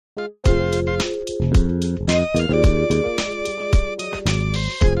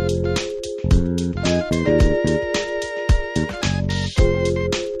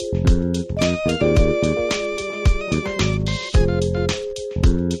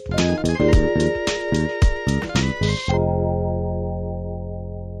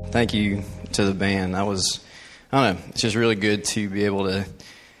Thank you to the band. I don't know, it's just really good to be able to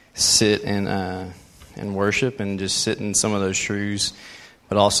sit and worship and just sit in some of those truths,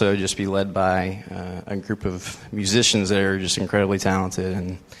 but also just be led by a group of musicians that are just incredibly talented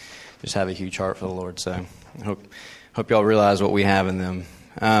and just have a huge heart for the Lord. So I hope y'all realize what we have in them.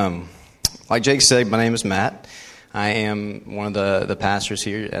 Like Jake said, my name is Matt. I am one of the pastors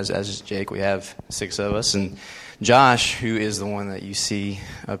here. As is Jake, we have 6 of us, and Josh, who is the one that you see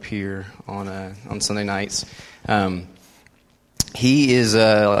up here on Sunday nights, he is,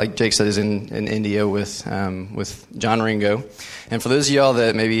 like Jake said, is in India with John Ringo. And for those of y'all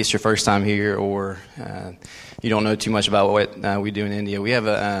that maybe it's your first time here or you don't know too much about what we do in India, we have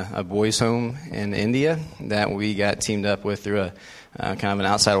a boys' home in India that we got teamed up with through a kind of an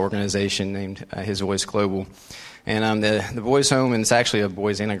outside organization named His Voice Global. And the boys' home, and it's actually a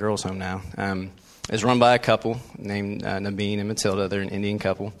boys' and a girls' home now, is run by a couple named Nabeen and Matilda. They're an Indian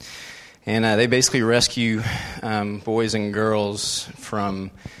couple. And they basically rescue boys and girls from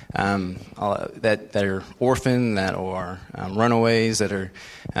that are orphaned, that are runaways, that are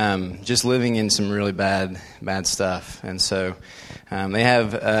just living in some really bad stuff. And so they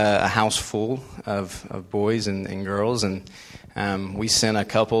have a house full of boys and girls. And we sent a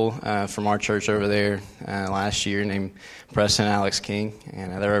couple from our church over there last year named Preston and Alex King.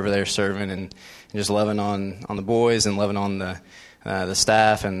 And they're over there serving and just loving on the boys and loving on the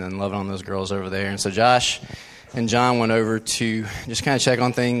staff and then loving on those girls over there. And so Josh and John went over to just kind of check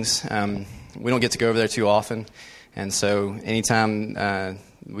on things. We don't get to go over there too often. And so anytime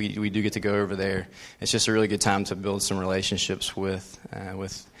we do get to go over there, it's just a really good time to build some relationships with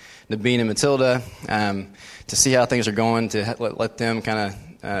Nabeen and Matilda, to see how things are going, to let them kind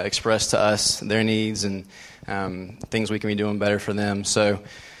of express to us their needs and things we can be doing better for them. So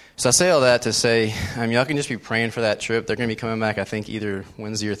I say all that to say, y'all can just be praying for that trip. They're going to be coming back, I think, either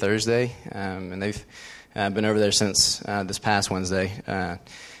Wednesday or Thursday, and they've been over there since this past Wednesday. And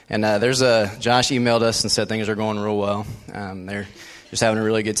Josh emailed us and said things are going real well. They're just having a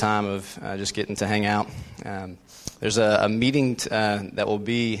really good time of just getting to hang out. There's a meeting that will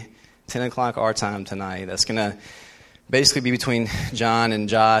be 10 o'clock our time tonight. That's going to basically be between John and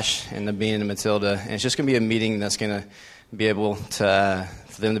Josh and Nabeen and Matilda. And it's just going to be a meeting that's going to be able to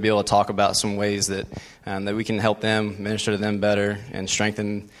for them to be able to talk about some ways that we can help them, minister to them better, and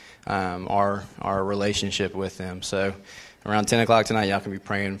strengthen our relationship with them. So around 10 o'clock tonight, y'all can be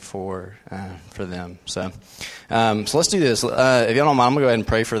praying for them. So let's do this. If y'all don't mind, I'm going to go ahead and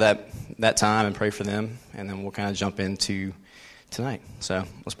pray for that time and pray for them, and then we'll kind of jump into tonight. So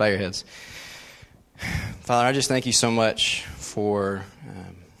let's bow your heads. Father, I just thank you so much for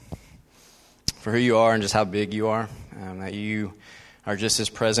who you are and just how big you are, that you are just as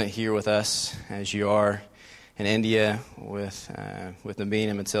present here with us as you are in India with Nabeen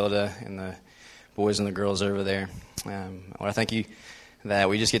and Matilda and the boys and the girls over there. Lord, I thank you that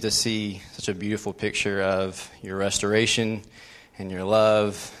we just get to see such a beautiful picture of your restoration and your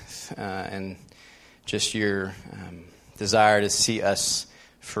love and just your desire to see us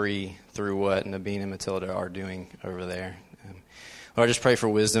free through what Nabeen and Matilda are doing over there. Lord, I just pray for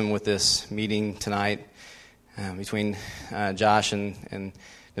wisdom with this meeting tonight between Josh and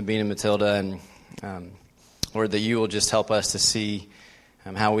Nabeen and Matilda, and Lord, that you will just help us to see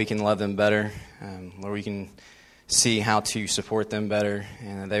how we can love them better, Lord, we can see how to support them better,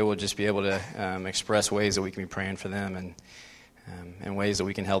 and they will just be able to express ways that we can be praying for them and ways that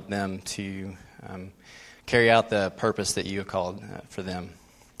we can help them to carry out the purpose that you have called for them.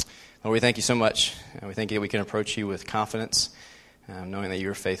 Lord, we thank you so much, and we think that we can approach you with confidence, knowing that you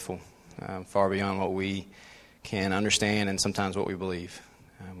are faithful, far beyond what we can understand and sometimes what we believe.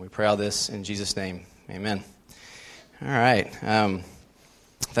 We pray all this in Jesus' name. Amen. All right.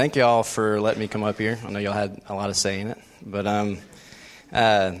 Thank y'all for letting me come up here. I know y'all had a lot of say in it, but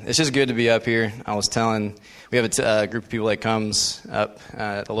it's just good to be up here. I was telling, we have a group of people that comes up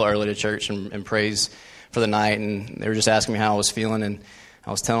a little early to church and prays for the night, and they were just asking me how I was feeling, and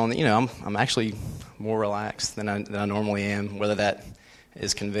I was telling them, I'm actually more relaxed than I normally am, whether that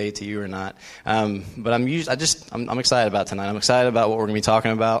is conveyed to you or not. But I'm excited about tonight. I'm excited about what we're going to be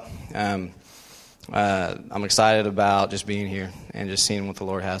talking about. I'm excited about just being here and just seeing what the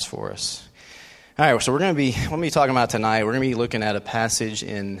Lord has for us. All right, so what we're going to be talking about tonight, we're going to be looking at a passage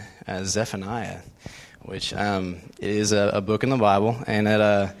in Zephaniah, which is a book in the Bible, and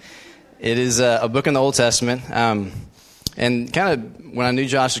it is a book in the Old Testament. And kind of when I knew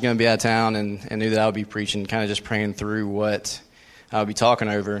Josh was going to be out of town and knew that I would be preaching, kind of just praying through what I would be talking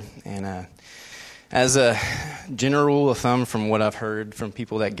over. And As a general rule of thumb from what I've heard from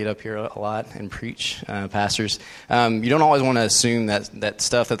people that get up here a lot and preach, pastors, you don't always want to assume that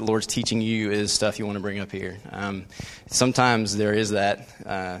stuff that the Lord's teaching you is stuff you want to bring up here. Sometimes there is that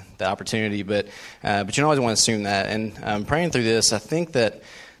opportunity, but you don't always want to assume that. And praying through this, I think that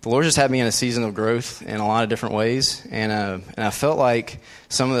the Lord just had me in a season of growth in a lot of different ways, and I felt like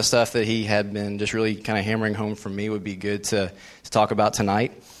some of the stuff that He had been just really kind of hammering home for me would be good to talk about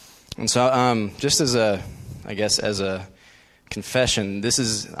tonight. And so, just as a confession,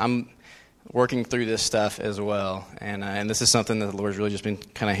 I'm working through this stuff as well, and this is something that the Lord's really just been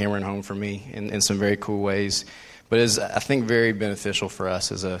kind of hammering home for me in some very cool ways, but is, I think, very beneficial for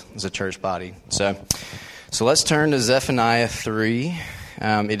us as a church body. So let's turn to Zephaniah 3.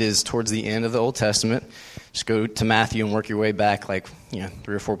 It is towards the end of the Old Testament. Just go to Matthew and work your way back, 3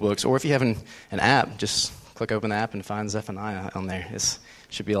 or 4 books, or if you have an app, just click open the app and find Zephaniah on there. It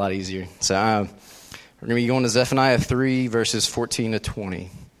should be a lot easier. So we're going to be going to Zephaniah 3, verses 14 to 20.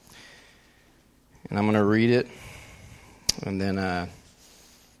 And I'm going to read it, and then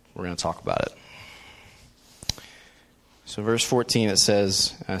we're going to talk about it. So verse 14, it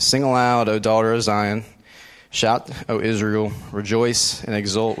says, "Sing aloud, O daughter of Zion. Shout, O Israel. Rejoice and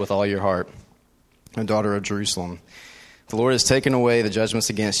exult with all your heart, O daughter of Jerusalem. The Lord has taken away the judgments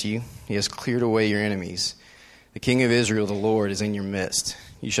against you. He has cleared away your enemies. The King of Israel, the Lord, is in your midst.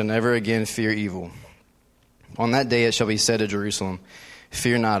 You shall never again fear evil. On that day it shall be said to Jerusalem,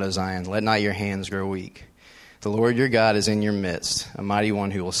 Fear not, O Zion, let not your hands grow weak. The Lord your God is in your midst, a mighty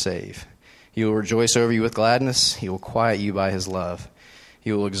one who will save. He will rejoice over you with gladness. He will quiet you by his love.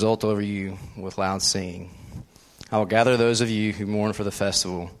 He will exult over you with loud singing. I will gather those of you who mourn for the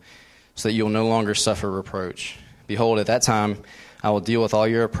festival, so that you will no longer suffer reproach. Behold, at that time I will deal with all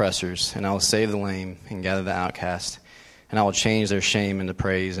your oppressors, and I will save the lame and gather the outcast, and I will change their shame into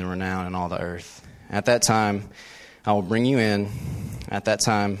praise and renown in all the earth. At that time I will bring you in, at the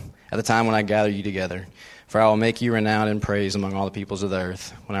time when I gather you together, for I will make you renowned in praise among all the peoples of the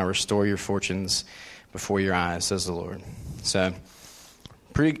earth, when I restore your fortunes before your eyes, says the Lord." So,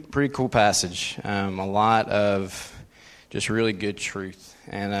 pretty cool passage. A lot of just really good truth,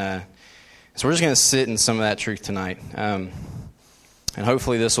 and so we're just going to sit in some of that truth tonight. And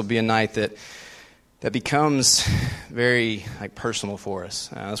hopefully this will be a night that becomes very personal for us.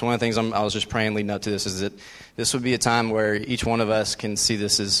 That's one of the things I was just praying leading up to this, is that this would be a time where each one of us can see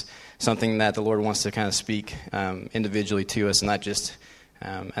this as something that the Lord wants to kind of speak individually to us, and not just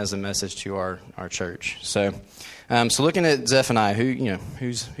as a message to our church. So looking at Zephaniah,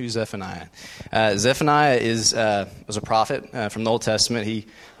 who's Zephaniah? Zephaniah was a prophet from the Old Testament. He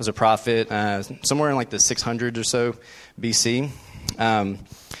was a prophet somewhere in the 600s or so BC.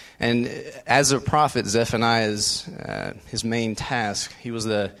 And as a prophet, Zephaniah's his main task, he was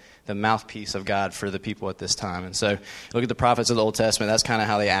the mouthpiece of God for the people at this time. And so look at the prophets of the Old Testament. That's kind of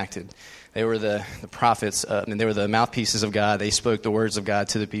how they acted. They were the prophets, and they were the mouthpieces of God. They spoke the words of God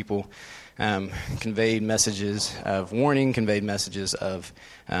to the people, conveyed messages of warning, conveyed messages of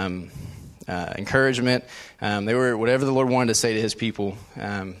encouragement. They were whatever the Lord wanted to say to his people.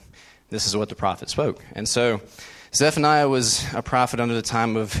 This is what the prophet spoke. And so Zephaniah was a prophet under the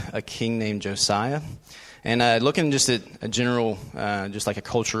time of a king named Josiah. And looking just at a general, just like a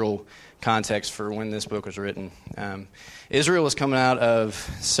cultural context for when this book was written, Israel was coming out of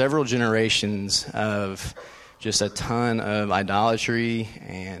several generations of just a ton of idolatry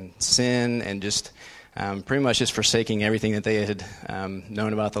and sin, and just pretty much just forsaking everything that they had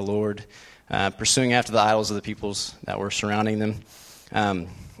known about the Lord, pursuing after the idols of the peoples that were surrounding them.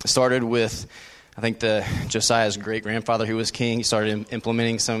 It started with, I think, Josiah's great-grandfather, who was king. He started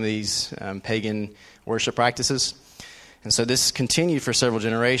implementing some of these pagan worship practices. And so this continued for several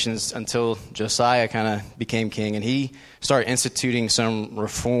generations until Josiah kind of became king, and he started instituting some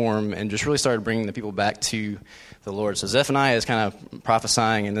reform and just really started bringing the people back to the Lord. So Zephaniah is kind of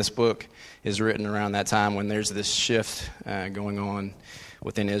prophesying, and this book is written around that time when there's this shift going on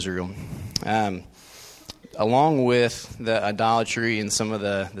within Israel. Along with the idolatry and some of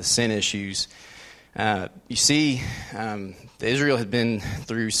the sin issues, you see, Israel had been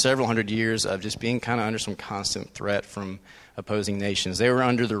through several hundred years of just being kind of under some constant threat from opposing nations. They were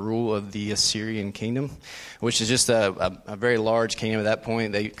under the rule of the Assyrian kingdom, which is just a very large kingdom at that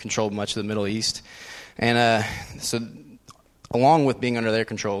point. They controlled much of the Middle East. And so along with being under their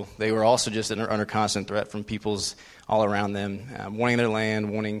control, they were also just under constant threat from peoples all around them, wanting their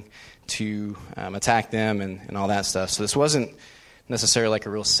land, wanting to attack them and all that stuff. So this wasn't necessarily a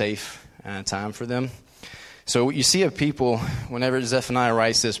real safe time for them. So you see a people, whenever Zephaniah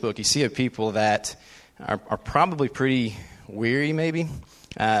writes this book, you see a people that are probably pretty weary maybe,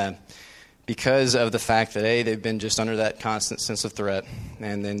 because of the fact that A, they've been just under that constant sense of threat,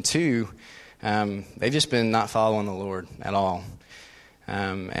 and then 2, they've just been not following the Lord at all,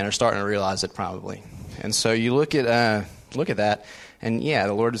 and are starting to realize it probably. And so you look at that, and yeah,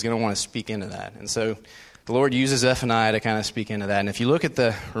 the Lord is going to want to speak into that. And so the Lord uses Zephaniah to kind of speak into that. And if you look at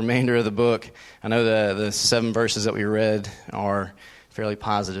the remainder of the book, I know the 7 verses that we read are fairly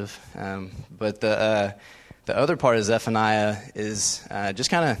positive, but the other part of Zephaniah is just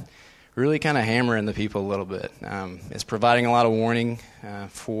kind of really kind of hammering the people a little bit. It's providing a lot of warning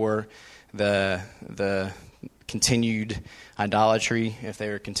for the continued idolatry. If they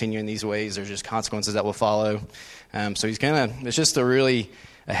are continuing these ways, there's just consequences that will follow. So it's just a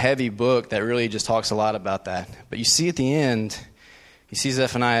heavy book that really just talks a lot about that. But you see at the end, you see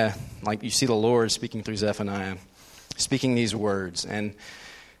Zephaniah, like you see the Lord speaking through Zephaniah, speaking these words. And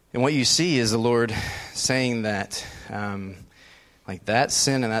what you see is the Lord saying that like that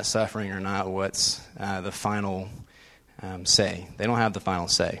sin and that suffering are not what's the final say. They don't have the final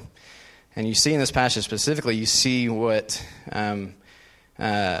say. And you see in this passage specifically, you see what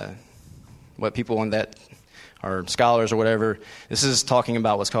people in that are scholars or whatever. This is talking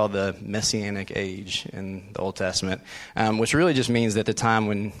about what's called the Messianic age in the Old Testament, which really just means that the time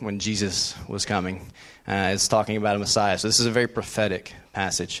when Jesus was coming. It's talking about a Messiah. So this is a very prophetic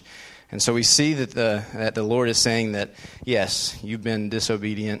passage. And so we see that the Lord is saying that, yes, you've been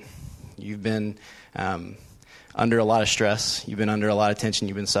disobedient. You've been under a lot of stress. You've been under a lot of tension.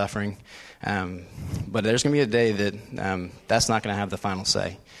 You've been suffering. But there's going to be a day that that's not going to have the final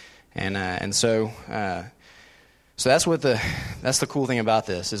say. And so that's that's the cool thing about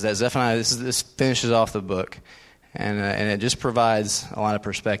this, is that Zephaniah, this finishes off the book, and it just provides a lot of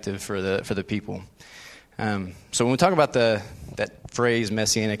perspective for the people. So when we talk about that phrase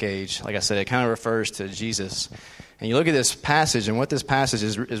Messianic age, like I said, it kind of refers to Jesus. And you look at this passage, and what this passage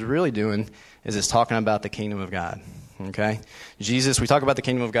is really doing is it's talking about the kingdom of God. Okay, Jesus. We talk about the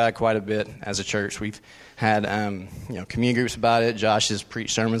kingdom of God quite a bit as a church. We've had community groups about it. Josh has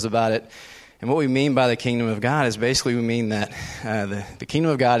preached sermons about it. And what we mean by the kingdom of God is basically we mean that the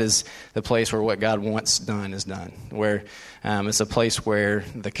kingdom of God is the place where what God wants done is done, where it's a place where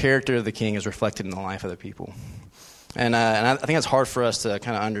the character of the king is reflected in the life of the people. And I think it's hard for us to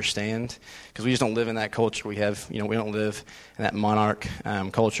kind of understand because we just don't live in that culture. We don't live in that monarch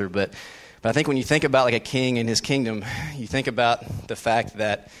culture. But I think when you think about like a king and his kingdom, you think about the fact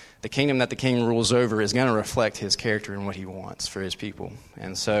that the kingdom that the king rules over is going to reflect his character and what he wants for his people.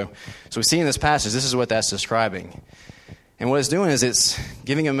 And so we see in this passage, this is what that's describing. And what it's doing is it's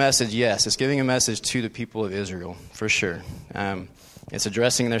giving a message, yes, it's giving a message to the people of Israel, for sure. It's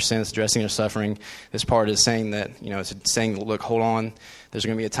addressing their sins, addressing their suffering. This part is saying that, it's saying, look, hold on, there's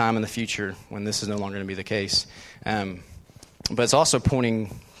going to be a time in the future when this is no longer going to be the case. But it's also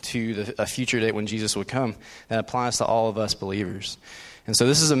pointing to a future date when Jesus would come that applies to all of us believers. And so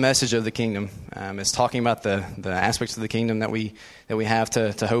this is a message of the kingdom. It's talking about the aspects of the kingdom that we have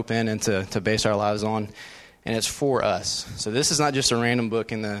to hope in and to base our lives on. And it's for us. So this is not just a random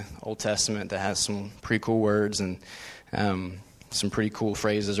book in the Old Testament that has some pretty cool words and some pretty cool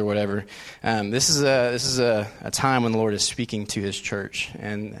phrases or whatever. This is a time when the Lord is speaking to His church,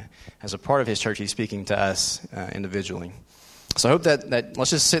 and as a part of His church, He's speaking to us individually. So I hope that let's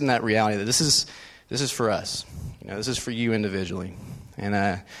just sit in that reality that this is for us. This is for you individually, and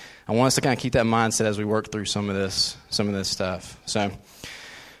I want us to kind of keep that mindset as we work through some of this stuff. So,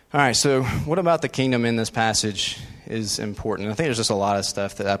 all right. So, what about the kingdom in this passage is important? I think there's just a lot of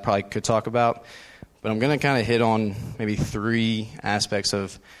stuff that I probably could talk about. But I'm going to kind of hit on maybe 3 aspects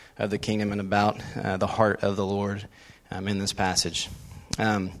of the kingdom and about the heart of the Lord in this passage.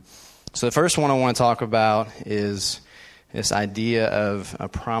 So the first one I want to talk about is this idea of a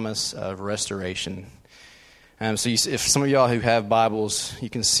promise of restoration. So if some of y'all who have Bibles, you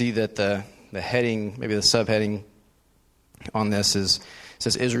can see that the heading, maybe the subheading on this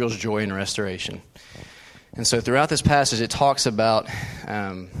says Israel's joy in restoration. And so throughout this passage, it talks about,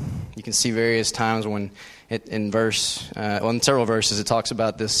 you can see various times when in several verses, it talks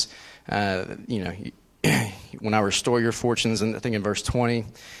about this, when I restore your fortunes, and I think in verse 20,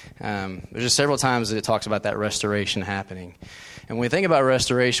 there's just several times that it talks about that restoration happening. And when we think about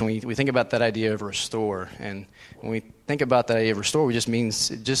restoration, we think about that idea of restore. And when we think about that idea of restore,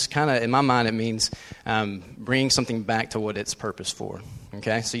 in my mind, it means bringing something back to what it's purpose for.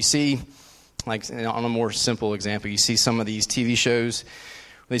 Okay, so you see, like on a more simple example, you see some of these TV shows,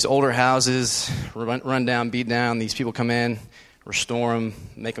 these older houses, run down, beat down. These people come in, restore them,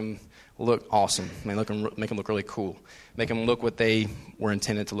 make them look awesome. I mean, make them look really cool. Make them look what they were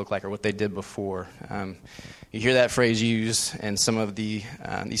intended to look like or what they did before. You hear that phrase used in some of these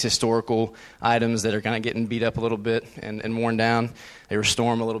historical items that are kind of getting beat up a little bit and worn down. They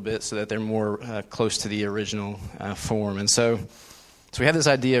restore them a little bit so that they're more close to the original form. And so we have this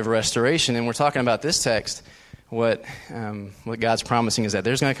idea of restoration, and we're talking about this text. What God's promising is that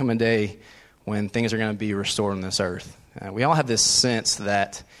there's going to come a day when things are going to be restored on this earth. We all have this sense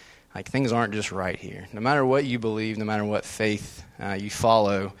that things aren't just right here. No matter what you believe, no matter what faith you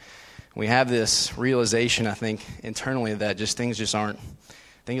follow, we have this realization, I think, internally that things aren't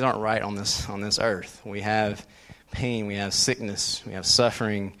right on this earth. We have pain, we have sickness, we have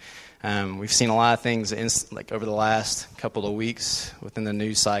suffering. We've seen a lot of things over the last couple of weeks within the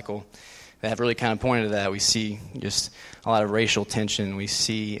news cycle that have really kind of pointed to that. We see just a lot of racial tension. We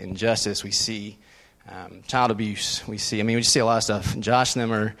see injustice. We see child abuse. We just see a lot of stuff. Josh and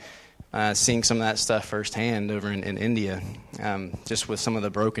them are seeing some of that stuff firsthand over in India, just with some of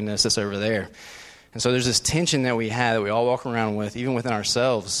the brokenness that's over there. And so there's this tension that we have that we all walk around with, even within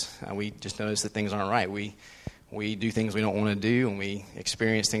ourselves. We just notice that things aren't right. We do things we don't want to do, and we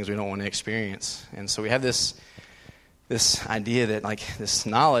experience things we don't want to experience. And so we have this idea that, this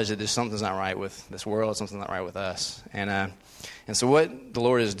knowledge that there's something's not right with this world, something's not right with us. And so what the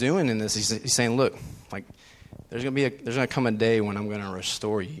Lord is doing in this, He's saying, look, there's going to come a day when I'm going to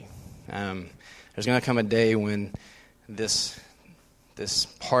restore you. There's going to come a day when this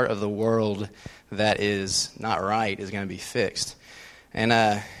part of the world that is not right is going to be fixed. And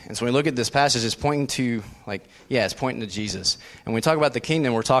so when we look at this passage, it's pointing to, it's pointing to Jesus. And when we talk about the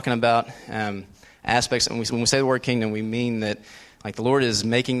kingdom, we're talking about aspects, and when we say the word kingdom, we mean that, the Lord is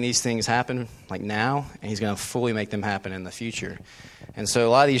making these things happen, now, and He's going to fully make them happen in the future. And so a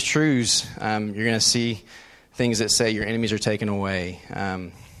lot of these truths, you're going to see things that say your enemies are taken away.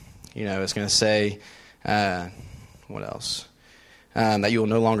 It's going to say, what else? That you will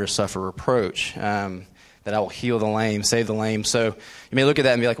no longer suffer reproach. That I will heal the lame, save the lame. So you may look at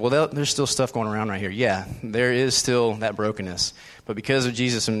that and be like, well, there's still stuff going around right here. Yeah, there is still that brokenness. But because of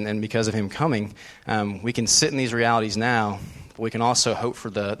Jesus and because of Him coming, we can sit in these realities now, but we can also hope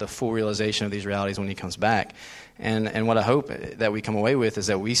for the full realization of these realities when He comes back. And what I hope that we come away with is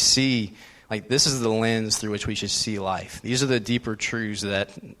that we see, this is the lens through which we should see life. These are the deeper truths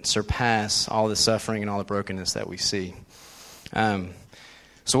that surpass all the suffering and all the brokenness that we see.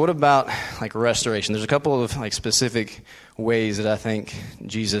 So what about restoration? There's a couple of specific ways that I think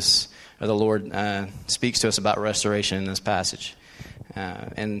Jesus or the Lord speaks to us about restoration in this passage,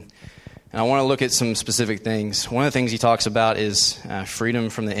 and I want to look at some specific things. One of the things He talks about is freedom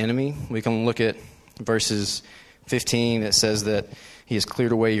from the enemy. We can look at verses 15. It says that He has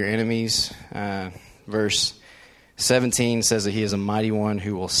cleared away your enemies. Verse 17 says that He is a mighty one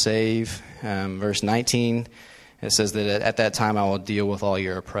who will save. Verse 19. It says that at that time I will deal with all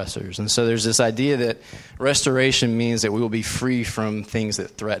your oppressors. And so there's this idea that restoration means that we will be free from things that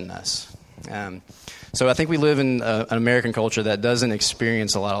threaten us. So I think we live in an American culture that doesn't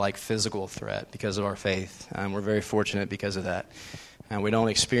experience a lot of physical threat because of our faith. We're very fortunate because of that. We don't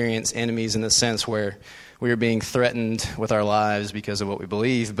experience enemies in the sense where we are being threatened with our lives because of what we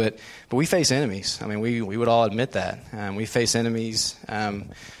believe, but we face enemies. I mean, we would all admit that. We face enemies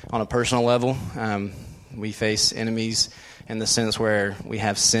on a personal level. We face enemies in the sense where we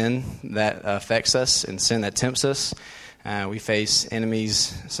have sin that affects us and sin that tempts us. We face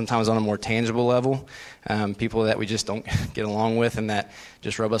enemies sometimes on a more tangible level, people that we just don't get along with and that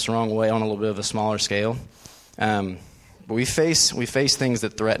just rub us the wrong way on a little bit of a smaller scale. But we face things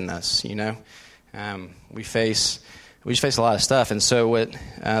that threaten us, We face a lot of stuff. And so what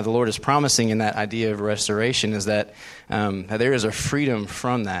the Lord is promising in that idea of restoration is that there is a freedom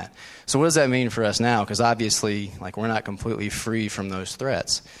from that. So what does that mean for us now? Because obviously, we're not completely free from those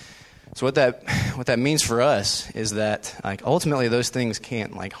threats. So what that means for us is that ultimately those things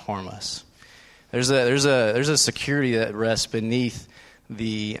can't harm us. There's a security that rests beneath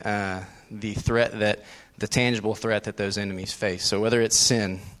the threat, that the tangible threat that those enemies face. So whether it's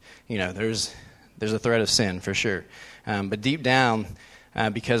sin, there's a threat of sin for sure. But deep down,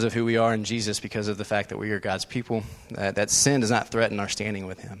 because of who we are in Jesus, because of the fact that we are God's people, that sin does not threaten our standing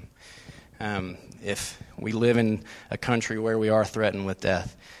with Him. If we live in a country where we are threatened with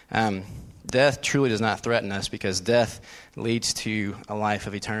death, death truly does not threaten us because death leads to a life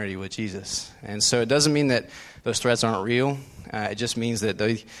of eternity with Jesus. And so it doesn't mean that those threats aren't real. It just means that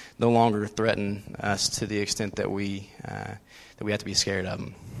they no longer threaten us to the extent that we have to be scared of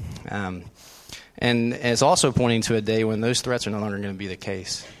them. And it's also pointing to a day when those threats are no longer going to be the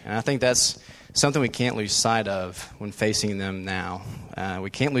case. And I think that's something we can't lose sight of when facing them now. We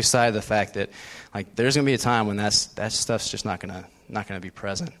can't lose sight of the fact that like there's going to be a time when that stuff's just not going to be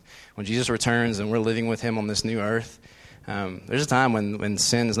present. When Jesus returns and we're living with him on this new earth, there's a time when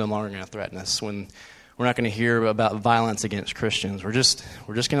sin is no longer going to threaten us, when we're not going to hear about violence against Christians. We're just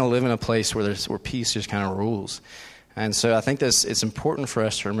going to live in a place where peace just kind of rules. And so I think it's important for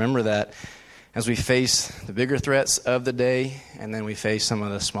us to remember that as we face the bigger threats of the day, and then we face some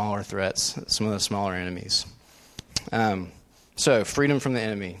of the smaller threats, some of the smaller enemies. So freedom from the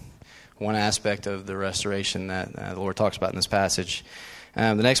enemy, one aspect of the restoration that the Lord talks about in this passage.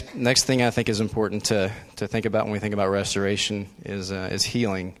 The next thing I think is important to think about when we think about restoration is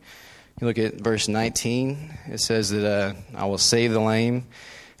healing. You look at verse 19. It says that I will save the lame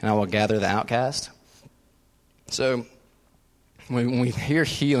and I will gather the outcast. So when we hear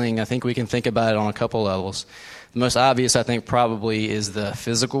healing, I think we can think about it on a couple levels. The most obvious, I think, probably is the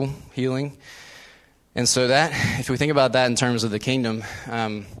physical healing. And so that, if we think about that in terms of the kingdom,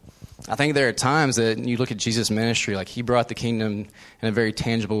 I think there are times that you look at Jesus' ministry, like he brought the kingdom in a very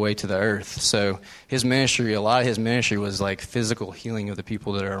tangible way to the earth. So his ministry, a lot of his ministry was like physical healing of the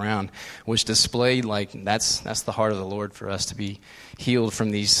people that are around, which displayed like that's the heart of the Lord for us to be healed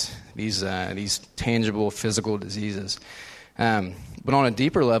from these tangible physical diseases. But on a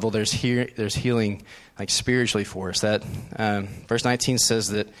deeper level, there's healing like spiritually for us. That verse 19 says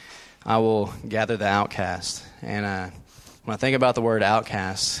that I will gather the outcast. And when I think about the word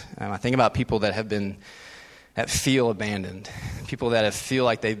outcast, I think about people that feel abandoned, people that feel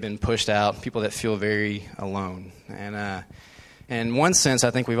like they've been pushed out, people that feel very alone. And in one sense,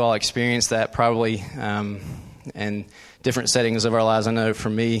 I think we've all experienced that probably in different settings of our lives. I know for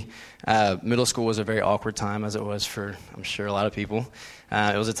me, middle school was a very awkward time, as it was for, I'm sure, a lot of people.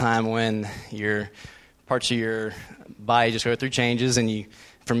 It was a time when your parts of your body just go through changes, and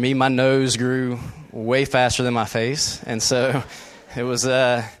for me, my nose grew way faster than my face, and so it was,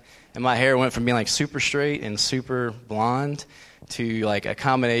 and my hair went from being like super straight and super blonde to like a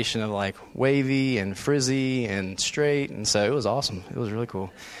combination of like wavy and frizzy and straight, and so it was awesome. It was really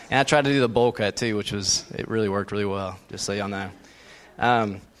cool. And I tried to do the bowl cut too, it really worked really well, just so y'all know.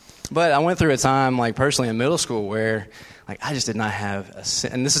 But I went through a time, like personally in middle school, where like I just did not have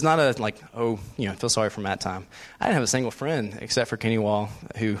and this is not a like, feel sorry for that time. I didn't have a single friend except for Kenny Wall,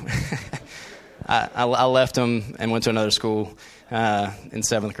 who I left him and went to another school in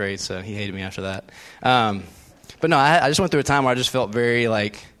 7th grade, so he hated me after that. But no, I just went through a time where I just felt very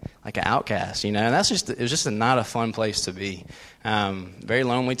like an outcast, and it was just not a fun place to be. Very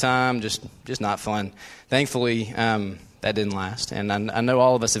lonely time, just not fun. Thankfully, that didn't last, and I know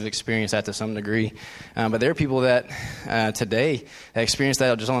all of us have experienced that to some degree. But there are people that today that experience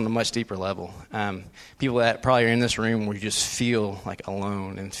that just on a much deeper level. People that probably are in this room where you just feel like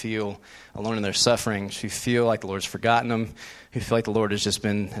alone and feel alone in their sufferings, who feel like the Lord's forgotten them, who feel like the Lord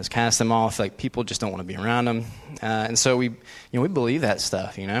has cast them off, like people just don't want to be around them. And so we believe that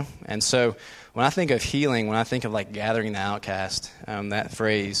stuff, And so when I think of healing, when I think of like gathering the outcast, that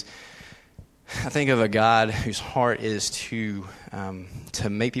phrase, I think of a God whose heart is to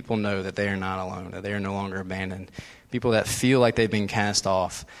make people know that they are not alone, that they are no longer abandoned. People that feel like they've been cast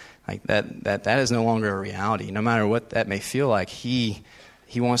off, like that is no longer a reality. No matter what that may feel like, He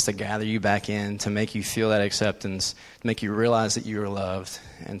wants to gather you back in, to make you feel that acceptance, to make you realize that you are loved,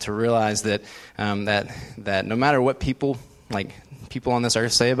 and to realize that that no matter what people on this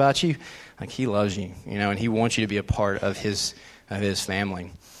earth say about you, like He loves you, and He wants you to be a part of His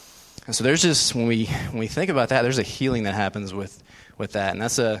family. And so there's just, when we think about that, there's a healing that happens with that. And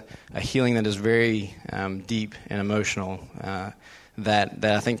that's a healing that is very deep and emotional that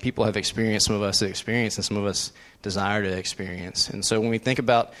I think people have experienced, some of us have experienced, and some of us desire to experience. And so when we think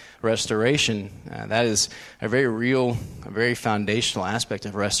about restoration, that is a very real, a very foundational aspect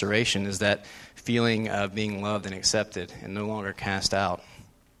of restoration, is that feeling of being loved and accepted and no longer cast out.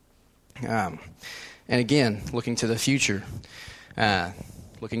 And again, looking to the future,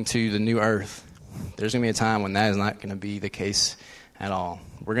 looking to the new earth, there's going to be a time when that is not going to be the case at all.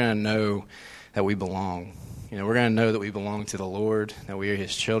 We're going to know that we belong. We're going to know that we belong to the Lord, that we are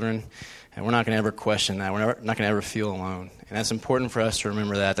His children, and we're not going to ever question that. We're not going to ever feel alone. And that's important for us to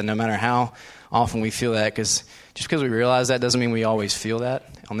remember that no matter how often we feel that, just because we realize that doesn't mean we always feel that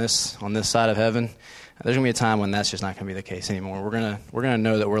on this side of heaven. There's going to be a time when that's just not going to be the case anymore. We're going to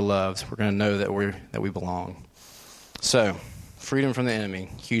know that we're loved. We're going to know that we belong. So, freedom from the enemy,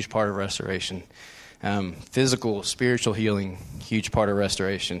 huge part of restoration. Physical, spiritual healing, huge part of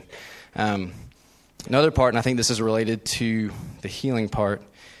restoration. Another part, and I think this is related to the healing part,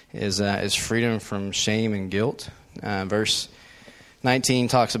 is freedom from shame and guilt. Verse 19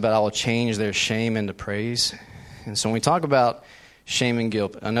 talks about I will change their shame into praise. And so when we talk about shame and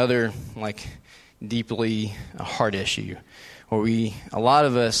guilt, another like deeply hard issue, where a lot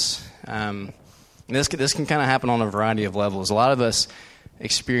of us, this can kind of happen on a variety of levels. A lot of us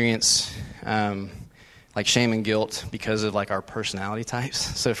experience like shame and guilt because of like our personality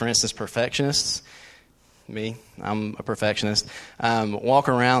types. So for instance, perfectionists, me, I'm a perfectionist, walk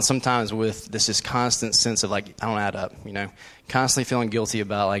around sometimes with this constant sense of like, I don't add up, constantly feeling guilty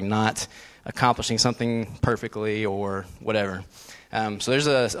about like not accomplishing something perfectly or whatever. So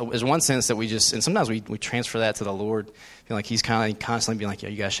there's one sense that and sometimes we transfer that to the Lord, feeling like he's kind of constantly being like, yeah,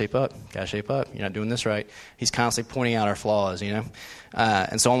 you gotta shape up, you're not doing this right. He's constantly pointing out our flaws,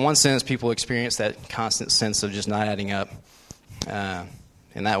 and so in one sense, people experience that constant sense of just not adding up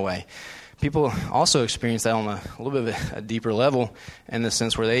in that way. People also experience that on a little bit of a deeper level, in the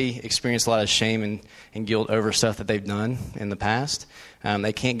sense where they experience a lot of shame and guilt over stuff that they've done in the past.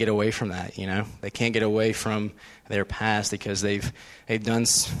 They can't get away from that, They can't get away from their past because they've done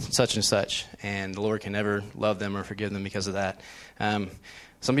such and such, and the Lord can never love them or forgive them because of that.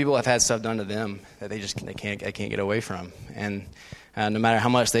 Some people have had stuff done to them that they can't get away from, and no matter how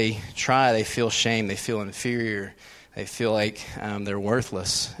much they try, they feel shame, they feel inferior. They feel like they're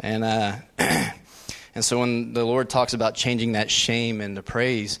worthless. And and so when the Lord talks about changing that shame into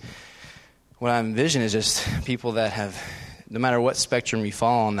praise, what I envision is just people that have, no matter what spectrum you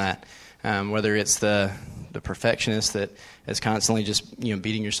fall on that, whether it's the perfectionist that is constantly just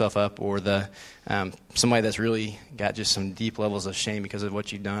beating yourself up, or the somebody that's really got just some deep levels of shame because of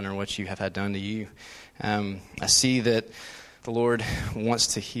what you've done or what you have had done to you. I see that the Lord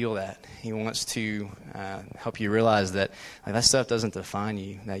wants to heal that. He wants to help you realize that that stuff doesn't define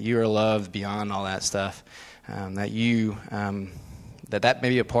you, that you are loved beyond all that stuff, that you that may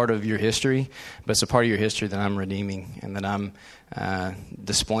be a part of your history, but it's a part of your history that I'm redeeming, and that I'm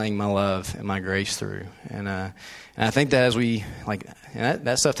displaying my love and my grace through. And I think that as we and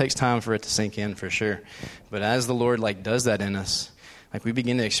that stuff takes time for it to sink in, for sure. But as the Lord does that in us, we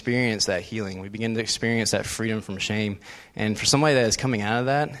begin to experience that healing. We begin to experience that freedom from shame. And for somebody that is coming out of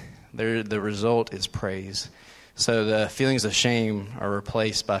that, the result is praise. So the feelings of shame are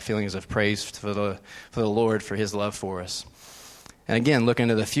replaced by feelings of praise for the Lord, for His love for us. And again, looking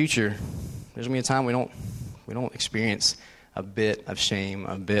into the future, there's going to be a time we don't experience a bit of shame,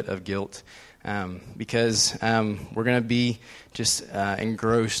 a bit of guilt, because we're going to be just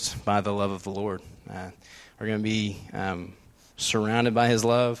engrossed by the love of the Lord. We're going to be surrounded by His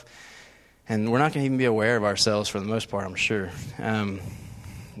love, and we're not going to even be aware of ourselves for the most part, I'm sure.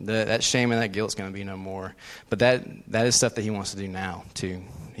 That shame and that guilt is going to be no more. But that is stuff that He wants to do now too.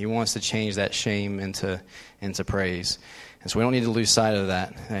 He wants to change that shame into praise, and so we don't need to lose sight of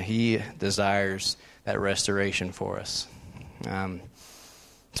that. He desires that restoration for us.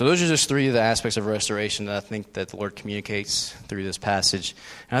 So those are just three of the aspects of restoration that I think that the Lord communicates through this passage,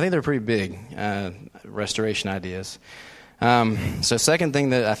 and I think they're pretty big restoration ideas. So second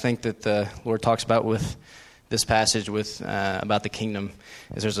thing that I think that the Lord talks about with this passage about the kingdom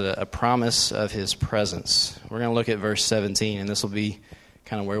is there's a promise of His presence. We're going to look at verse 17, and this will be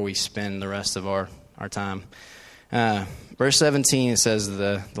kind of where we spend the rest of our time. Verse 17, it says,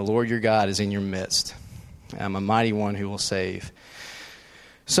 the Lord your God is in your midst, a mighty one who will save.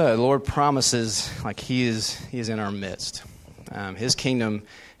 So the Lord promises He is in our midst. His kingdom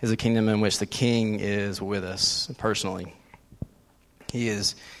is a kingdom in which the King is with us personally. He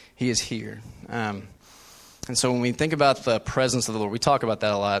is here. And so when we think about the presence of the Lord, we talk about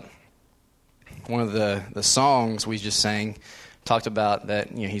that a lot. One of the songs we just sang talked about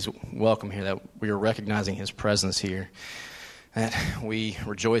that He's welcome here, that we are recognizing His presence here, that we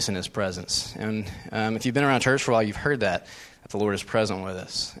rejoice in His presence. And if you've been around church for a while, you've heard that the Lord is present with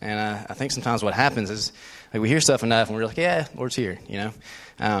us. And I think sometimes what happens is we hear stuff enough and we're like, yeah, Lord's here,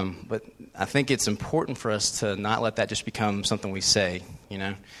 But I think it's important for us to not let that just become something we say,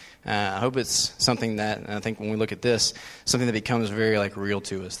 I hope it's something that, and I think when we look at this, something that becomes very real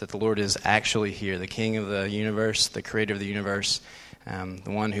to us, that the Lord is actually here. The King of the universe, the Creator of the universe, the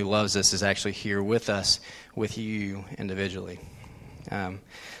one who loves us is actually here with us, with you individually.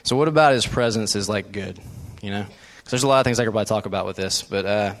 So what about His presence is good, Because there's a lot of things I could probably talk about with this, but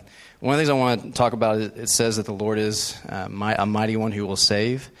one of the things I want to talk about, it says that the Lord is a mighty one who will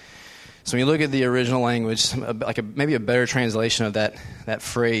save. So when you look at the original language, maybe a better translation of that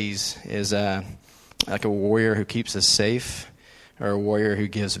phrase is like a warrior who keeps us safe, or a warrior who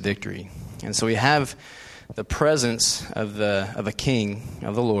gives victory. And so we have the presence of a king,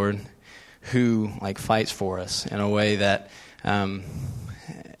 of the Lord, who fights for us in a way that, and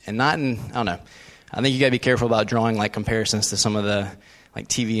not in, I don't know, I think you got to be careful about drawing like comparisons to some of the like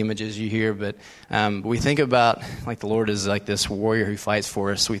TV images you hear, but we think about like the Lord is like this warrior who fights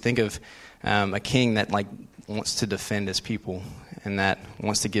for us. We think of a king that like wants to defend his people and that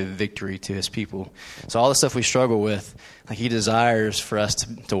wants to give victory to his people. So all the stuff we struggle with, like he desires for us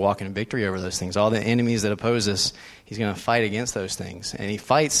to walk in victory over those things. All the enemies that oppose us, he's going to fight against those things, and he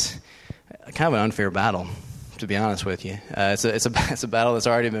fights kind of an unfair battle, to be honest with you. It's a battle that's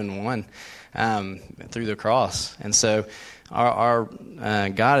already been won through the cross, and so our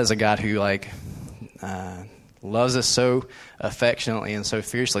God is a God who like loves us so affectionately and so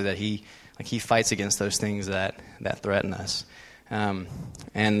fiercely that he fights against those things that threaten us,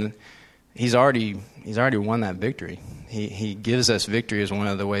 and he's already won that victory. He gives us victory is one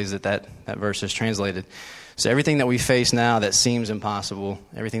of the ways that verse is translated. So everything that we face now that seems impossible,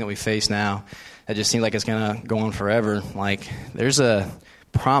 everything that we face now that just seems like it's going to go on forever, like there's a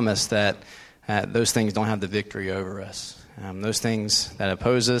promise that those things don't have the victory over us. Those things that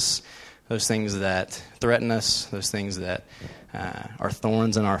oppose us, those things that threaten us, those things that are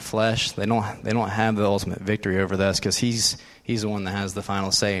thorns in our flesh, they don't have the ultimate victory over us, because he's the one that has the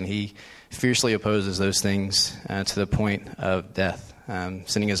final say, and he fiercely opposes those things to the point of death,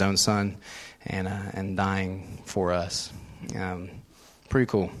 sending his own son and dying for us. Pretty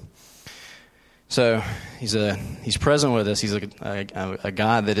cool. So he's present with us. He's a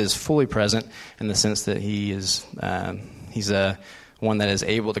God that is fully present in the sense that he's one that is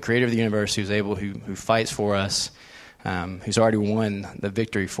able, the creator of the universe, who fights for us, who's already won the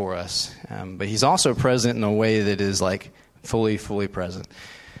victory for us. But he's also present in a way that is like fully present.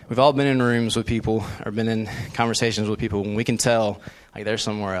 We've all been in rooms with people or been in conversations with people when we can tell like they're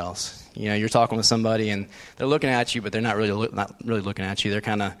somewhere else. You know, you're talking with somebody and they're looking at you, but they're not really looking at you. They're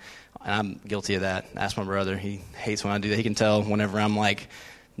kind of, and I'm guilty of that. Ask my brother. He hates when I do that. He can tell whenever I'm like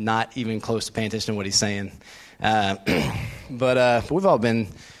not even close to paying attention to what he's saying. But we've all been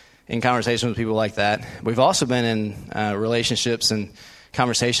in conversations with people like that. We've also been in relationships and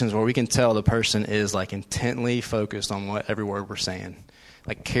conversations where we can tell the person is like intently focused on every word we're saying,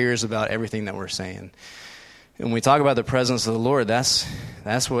 like cares about everything that we're saying. And when we talk about the presence of the Lord, that's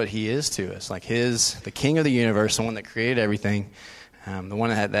what he is to us. Like the King of the universe, the one that created everything, the one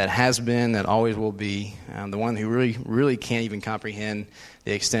that has been, that always will be, the one who really can't even comprehend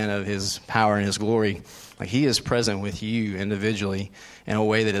the extent of his power and his glory. Like he is present with you individually in a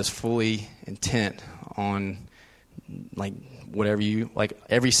way that is fully intent on like whatever like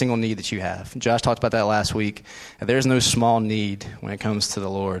every single need that you have. Josh talked about that last week. There's no small need when it comes to the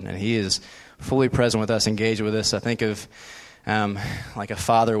Lord, and he is fully present with us, engaged with us. I think of like a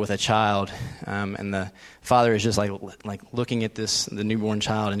father with a child, and the father is just like looking at the newborn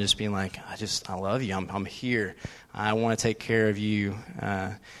child and just being like, I love you. I'm here. I want to take care of you,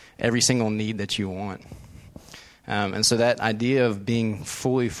 every single need that you want. And so that idea of being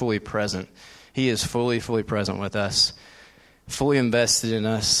fully present, he is fully present with us, fully invested in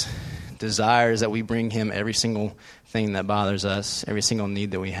us, desires that we bring him every single thing that bothers us, every single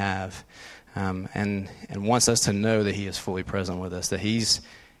need that we have. And wants us to know that he is fully present with us, that he's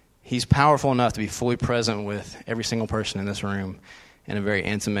powerful enough to be fully present with every single person in this room in a very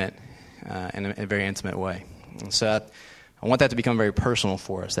intimate way. And so I want that to become very personal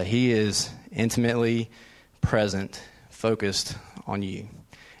for us, that he is intimately present, focused on you.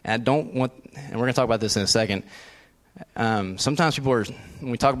 And and we're going to talk about this in a second. Sometimes when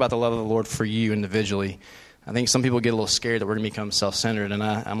we talk about the love of the Lord for you individually, I think some people get a little scared that we're going to become self-centered, and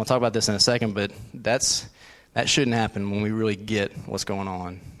I'm going to talk about this in a second, but that shouldn't happen when we really get what's going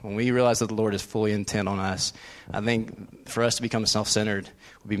on. When we realize that the Lord is fully intent on us, I think for us to become self-centered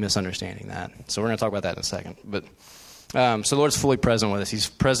would be misunderstanding that. So we're going to talk about that in a second. But so the Lord's fully present with us. He's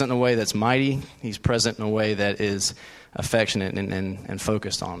present in a way that's mighty. He's present in a way that is affectionate and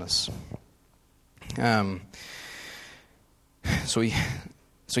focused on us. So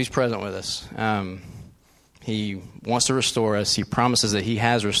he's present with us. He wants to restore us. He promises that he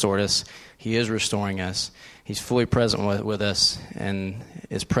has restored us. He is restoring us. He's fully present with us and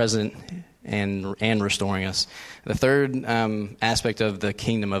is present and restoring us. The third aspect of the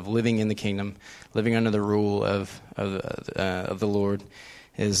kingdom, of living in the kingdom, living under the rule of the Lord,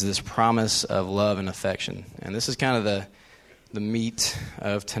 is this promise of love and affection. And this is kind of the meat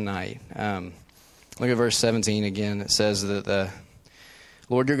of tonight. Look at verse 17 again. It says that the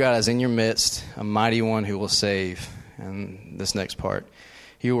Lord your God is in your midst, a mighty one who will save. And this next part.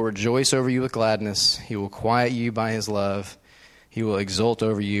 He will rejoice over you with gladness. He will quiet you by his love. He will exult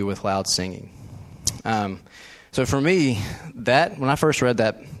over you with loud singing. So for me, when I first read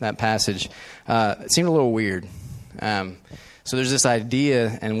that passage, it seemed a little weird. So there's this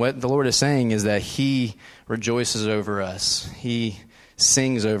idea, and what the Lord is saying is that he rejoices over us. He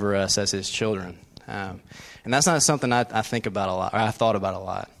sings over us as his children. And that's not something I think about a lot, or I thought about a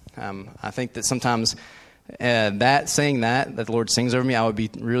lot. I think that sometimes saying that the Lord sings over me, I would be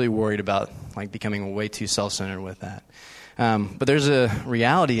really worried about like becoming way too self-centered with that. But there's a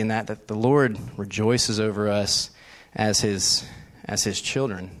reality in that the Lord rejoices over us as his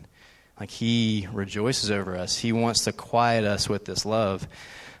children. Like he rejoices over us. He wants to quiet us with this love.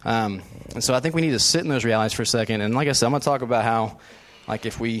 And so I think we need to sit in those realities for a second. And like I said, I'm going to talk about how, like,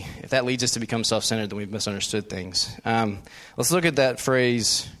 if that leads us to become self-centered, then we've misunderstood things. Let's look at that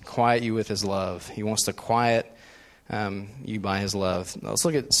phrase, quiet you with his love. He wants to quiet you by his love. Let's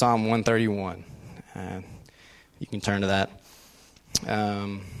look at Psalm 131. You can turn to that.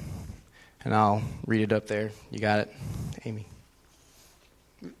 And I'll read it up there. You got it, Amy?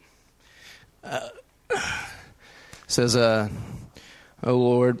 Says, O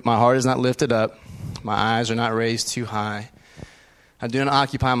Lord, my heart is not lifted up. My eyes are not raised too high. I do not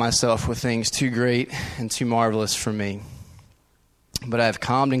occupy myself with things too great and too marvelous for me. But I have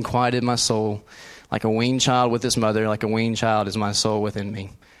calmed and quieted my soul like a weaned child with his mother, like a weaned child is my soul within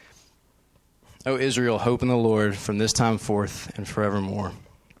me. O Israel, hope in the Lord from this time forth and forevermore.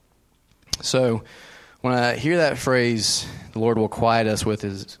 So when I hear that phrase, the Lord will quiet us with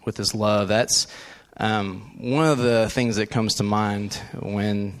his love, that's one of the things that comes to mind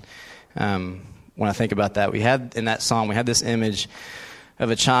when I think about that. We had in that psalm, we had this image of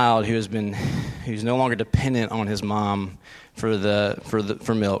a child who's no longer dependent on his mom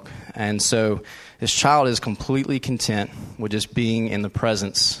for milk, and so this child is completely content with just being in the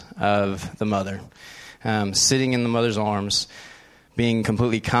presence of the mother, sitting in the mother's arms, being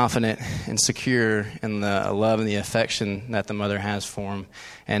completely confident and secure in the love and the affection that the mother has for him,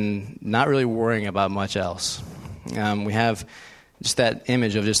 and not really worrying about much else. We have just that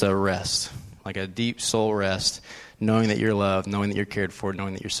image of just a rest, like a deep soul rest, knowing that you're loved, knowing that you're cared for,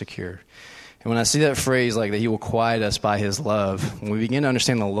 knowing that you're secure. And when I see that phrase, like that he will quiet us by his love, when we begin to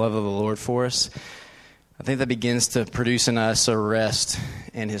understand the love of the Lord for us, I think that begins to produce in us a rest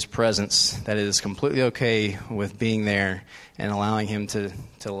in his presence that is completely okay with being there and allowing him to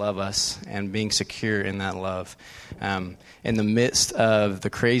love us and being secure in that love. In the midst of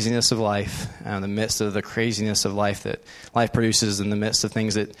the craziness of life, in the midst of the craziness of life that life produces, in the midst of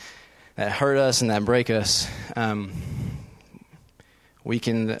things that hurt us and that break us, we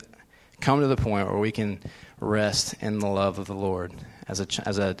can come to the point where we can rest in the love of the Lord as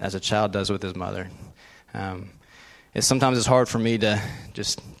a child does with his mother. Sometimes it's hard for me to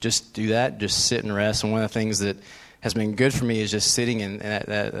just do that, just sit and rest. And one of the things that has been good for me is just sitting in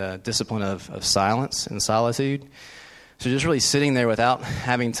that discipline of silence and solitude. So just really sitting there without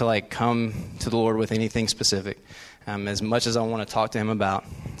having to like come to the Lord with anything specific. As much as I want to talk to him about,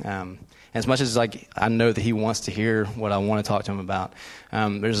 as much as like I know that he wants to hear what I want to talk to him about,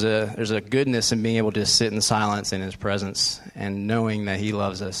 there's a goodness in being able to sit in silence in his presence and knowing that he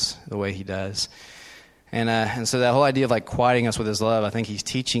loves us the way he does. And so that whole idea of like quieting us with his love, I think he's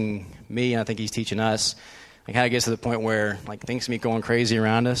teaching me, and I think he's teaching us, like how to get to the point where like things can be going crazy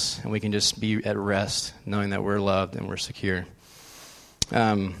around us, and we can just be at rest, knowing that we're loved and we're secure.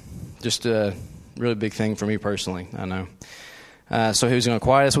 Just a really big thing for me personally, I know. So he's going to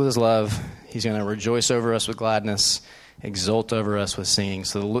quiet us with his love. He's going to rejoice over us with gladness, exult over us with singing.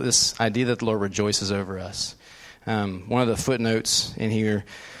 So this idea that the Lord rejoices over us. One of the footnotes in here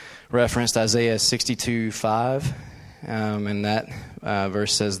referenced Isaiah 62:5, and that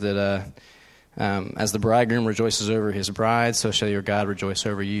verse says that as the bridegroom rejoices over his bride, so shall your God rejoice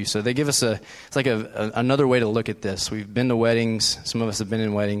over you. So they give us it's like another way to look at this. We've been to weddings. Some of us have been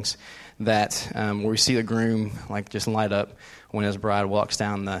in weddings that where we see the groom like just light up when his bride walks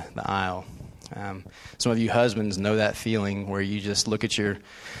down the aisle. Some of you husbands know that feeling where you just look at your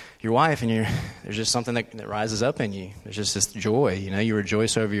wife and there's just something that rises up in you. There's just this joy, you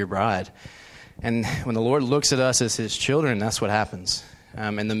rejoice over your bride. And when the Lord looks at us as his children, that's what happens.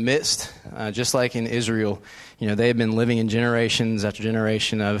 In the midst, just like in Israel, they have been living in generations after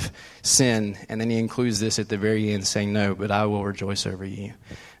generation of sin, and then he includes this at the very end saying, no, but I will rejoice over you.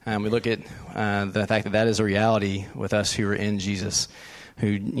 We look at the fact that is a reality with us who are in Jesus,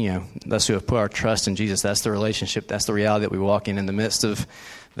 who, us who have put our trust in Jesus. That's the relationship, that's the reality that we walk in the midst of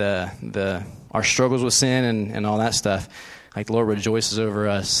our struggles with sin and all that stuff. Like the Lord rejoices over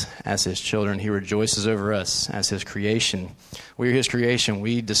us as his children. He rejoices over us as his creation. We're his creation.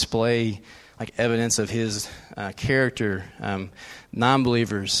 We display like evidence of his character.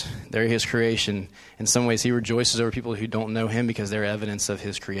 Non-believers, they're his creation. In some ways, he rejoices over people who don't know him because they're evidence of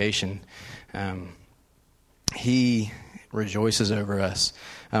his creation. He rejoices over us.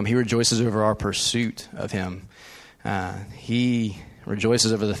 He rejoices over our pursuit of him. He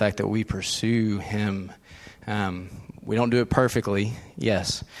rejoices over the fact that we pursue him. We don't do it perfectly,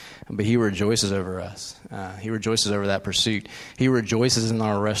 yes, but he rejoices over us. He rejoices over that pursuit. He rejoices in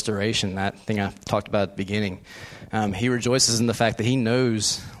our restoration, that thing I talked about at the beginning. He rejoices in the fact that he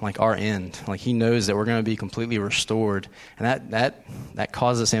knows, like, our end. Like, he knows that we're going to be completely restored, and that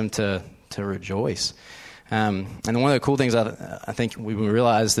causes him to rejoice. And one of the cool things I think we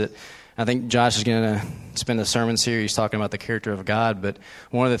realize that I think Josh is going to spend a sermon series talking about the character of God, but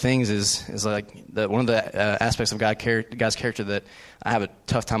one of the things is like one of the aspects of God's character that I have a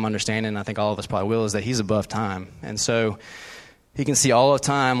tough time understanding, and I think all of us probably will, is that he's above time. And so he can see all of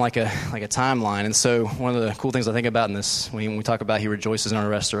time like a timeline. And so one of the cool things I think about in this, when we talk about he rejoices in our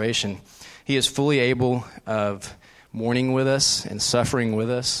restoration, he is fully able of mourning with us and suffering with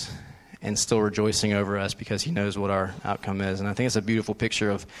us and still rejoicing over us because he knows what our outcome is. And I think it's a beautiful picture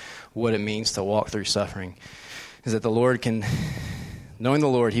of what it means to walk through suffering, is that the Lord can, knowing the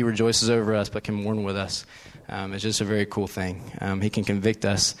Lord, he rejoices over us but can mourn with us. It's just a very cool thing. He can convict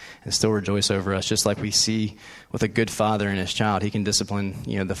us and still rejoice over us, just like we see with a good father and his child. He can discipline,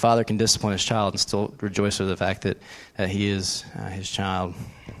 the father can discipline his child and still rejoice over the fact that he is his child.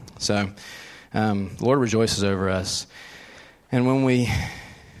 So the Lord rejoices over us. And when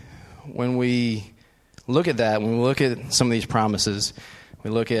we look at that, when we look at some of these promises, we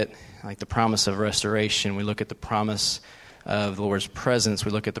look at like the promise of restoration, we look at the promise of the Lord's presence,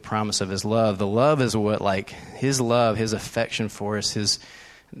 we look at the promise of his love. The love is what, like, his love, his affection for us, his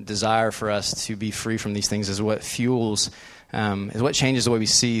desire for us to be free from these things is what fuels, is what changes the way we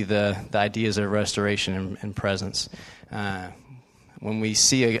see the ideas of restoration and presence. When we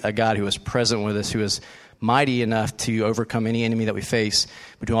see a God who is present with us, who is mighty enough to overcome any enemy that we face,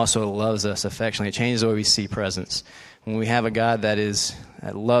 but who also loves us affectionately, it changes the way we see presence. When we have a God that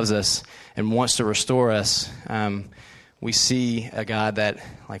loves us and wants to restore us, we see a God that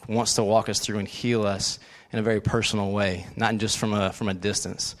wants to walk us through and heal us in a very personal way, not just from a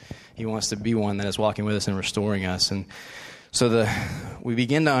distance. He wants to be one that is walking with us and restoring us. And so we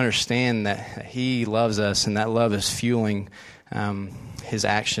begin to understand that he loves us, and that love is fueling his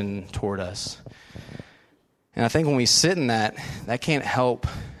action toward us. And I think when we sit in that can't help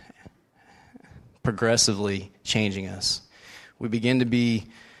progressively changing us. We begin to be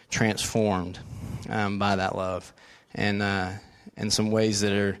transformed by that love, and in some ways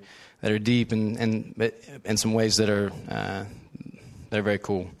that are deep, and in some ways that are they're very